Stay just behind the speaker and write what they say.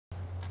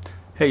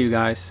Hey you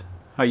guys,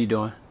 how you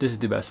doing? This is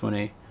the best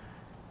one,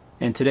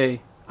 and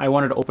today I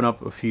wanted to open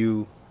up a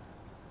few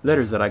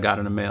letters that I got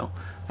in the mail.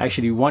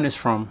 Actually, one is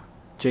from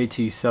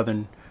JT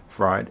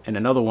SouthernFried and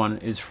another one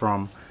is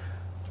from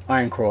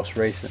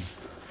IronCrossRacing.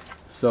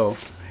 So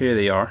here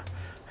they are,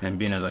 and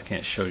being as I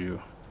can't show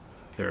you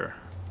their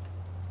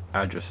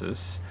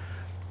addresses,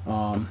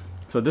 so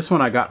this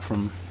one I got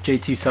from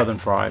JT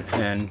SouthernFried,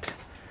 and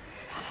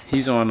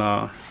he's on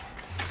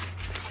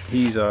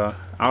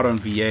out on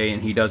VA,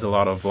 and he does a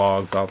lot of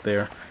vlogs out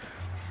there.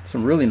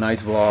 Some really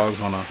nice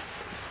vlogs on I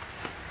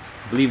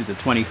believe it's a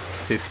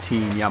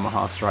 2015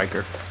 Yamaha Striker,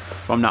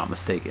 if I'm not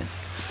mistaken.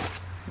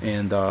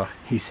 And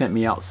he sent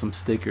me out some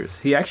stickers.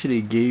 He actually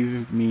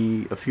gave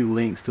me a few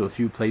links to a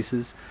few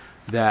places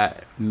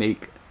that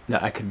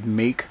I could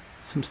make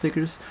some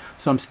stickers.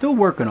 So I'm still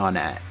working on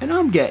that, and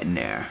I'm getting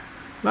there.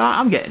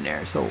 I'm getting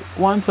there. So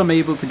once I'm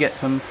able to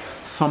get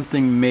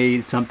something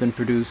made, something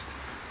produced,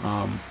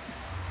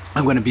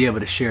 I'm going to be able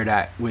to share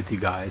that with you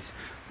guys.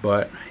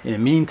 But in the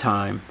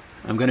meantime,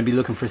 I'm going to be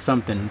looking for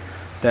something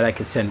that I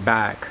can send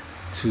back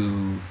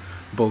to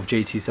both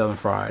JT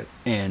SouthernFried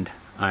and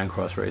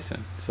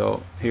IronCrossRacing.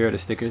 So here are the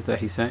stickers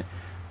that he sent.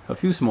 A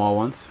few small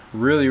ones.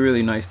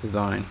 Really nice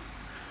design.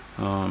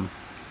 Man,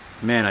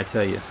 I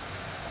tell you,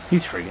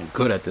 he's freaking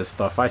good at this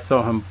stuff. I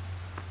saw him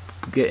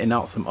getting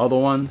out some other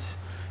ones,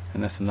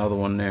 and that's another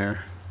one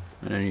there.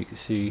 And then you can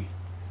see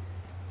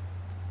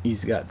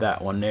he's got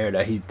that one there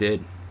that he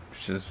did,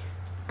 which is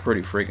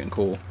pretty freaking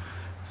cool.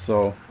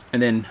 So,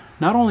 and then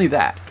not only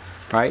that,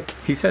 right,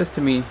 he says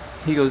to me,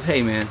 he goes,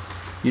 hey man,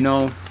 you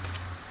know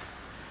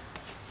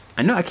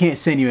I can't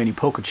send you any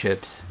poker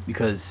chips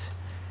because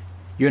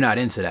you're not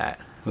into that,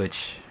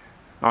 which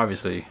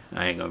obviously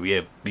I ain't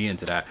gonna be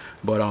into that,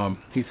 but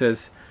he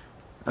says,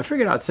 I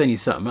figured I'd send you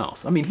something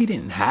else. I mean, he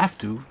didn't have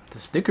to. The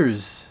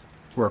stickers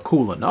were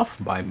cool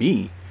enough by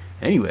me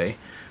anyway,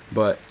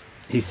 but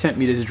he sent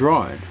me this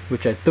drawing,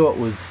 which I thought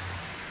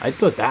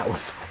that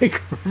was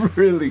like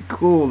really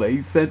cool that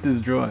he sent this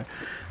drawing.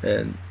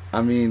 And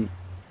I mean,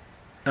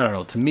 I don't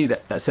know, to me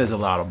that says a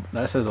lot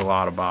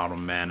about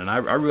him, man, and I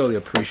really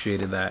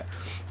appreciated that.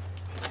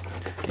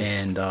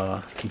 And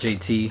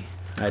JT,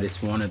 I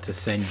just wanted to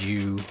send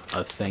you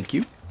a thank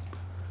you.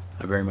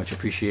 I very much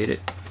appreciate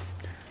it.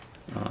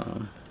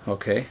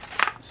 Okay,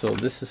 so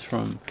this is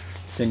from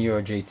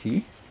Senor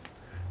JT.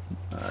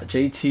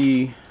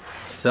 JT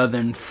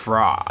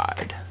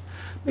SouthernFried.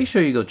 Make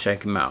sure you go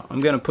check him out. I'm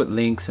gonna put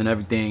links and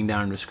everything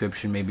down in the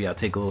description. Maybe I'll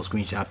take a little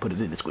screenshot, put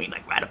it in the screen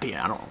like right up here.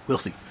 I don't know. We'll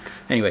see.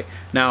 Anyway,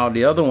 now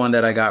the other one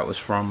that I got was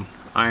from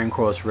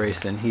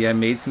IronCrossRacing. He had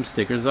made some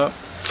stickers up,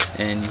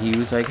 and he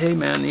was like, "Hey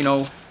man, I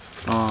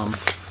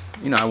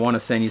want to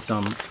send you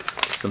some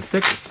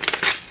stickers."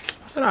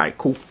 I said, "All right,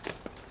 cool."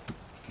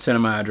 Sent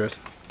him my address,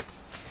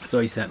 so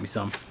he sent me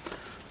some.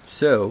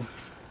 So,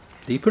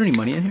 did he put any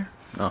money in here?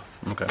 Oh,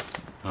 okay.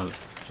 I was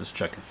just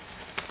checking.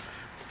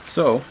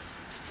 So.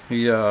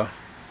 Yeah,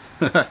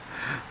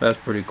 that's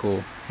pretty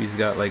cool. He's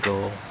got like a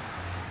little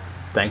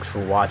thanks for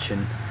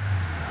watching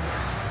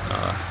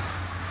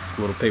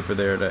little paper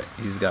there that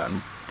he's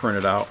gotten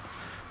printed out.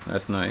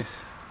 That's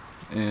nice.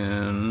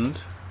 And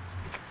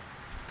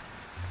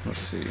let's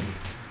see,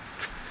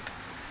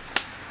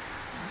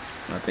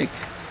 I think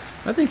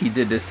he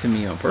did this to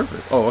me on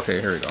purpose. Oh,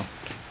 okay, here we go.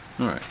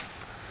 All right,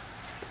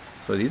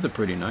 so these are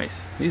pretty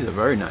nice. These are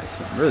very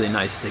nice, really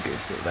nice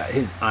stickers. So that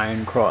his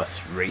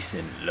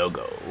IronCrossRacing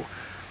logo.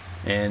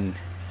 And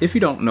if you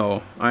don't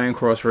know,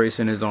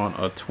 IronCrossRacing is on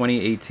a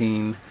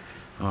 2018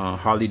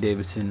 Harley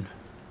Davidson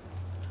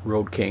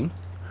Road King,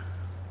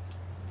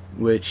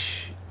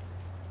 which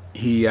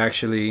he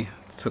actually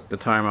took the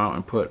time out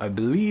and put, I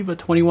believe, a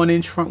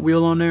 21-inch front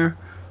wheel on there,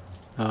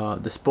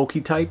 the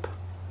spokey type.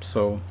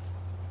 So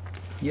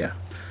yeah,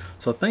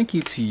 so thank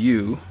you to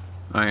you,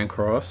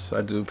 IronCross.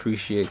 I do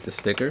appreciate the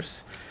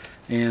stickers,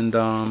 and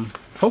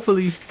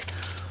hopefully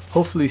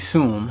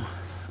soon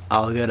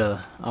I'll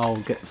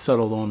get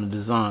settled on the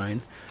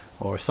design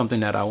or something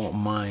that I won't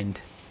mind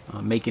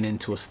making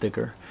into a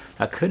sticker.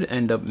 I could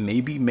end up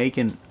maybe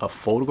making a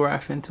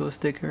photograph into a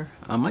sticker.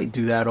 I might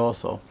do that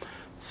also.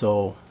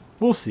 So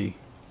we'll see.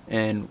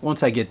 And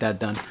once I get that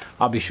done,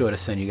 I'll be sure to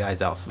send you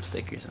guys out some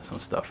stickers and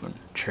some stuff and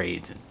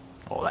trades and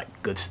all that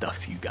good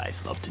stuff you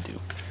guys love to do.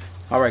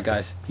 Alright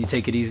guys, you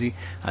take it easy.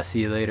 I'll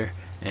see you later,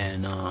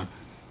 and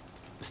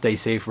stay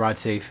safe, ride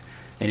safe.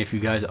 And if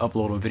you guys are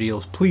uploading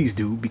videos, please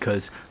do,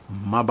 because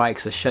my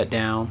bikes are shut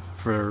down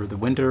for the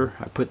winter.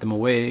 I put them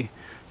away,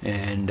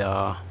 and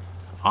I'm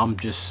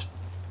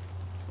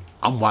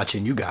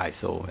watching you guys.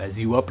 So as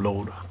you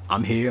upload,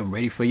 I'm here. I'm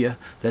ready for you.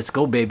 Let's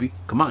go, baby.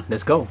 Come on,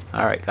 let's go.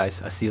 All right, guys.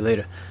 I'll see you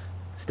later.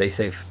 Stay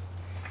safe.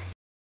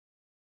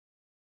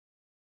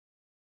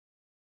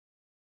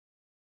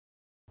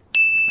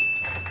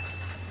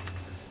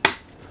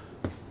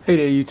 Hey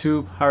there,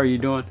 YouTube. How are you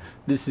doing?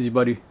 This is your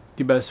buddy,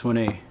 the best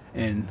one,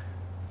 and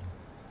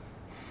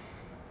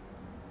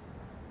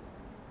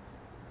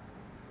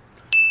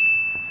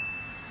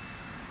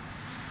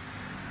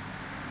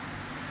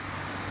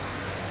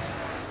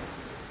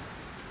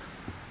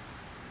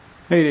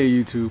Hey there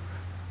YouTube,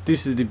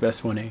 this is the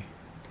best 1A,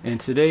 and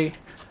today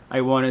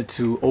I wanted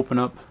to open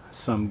up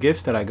some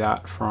gifts that I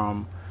got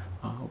from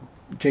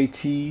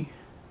JT.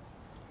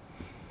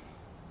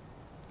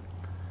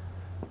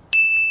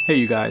 Hey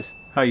you guys,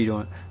 how you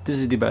doing? This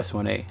is the best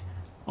 1A,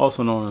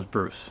 also known as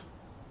Bruce.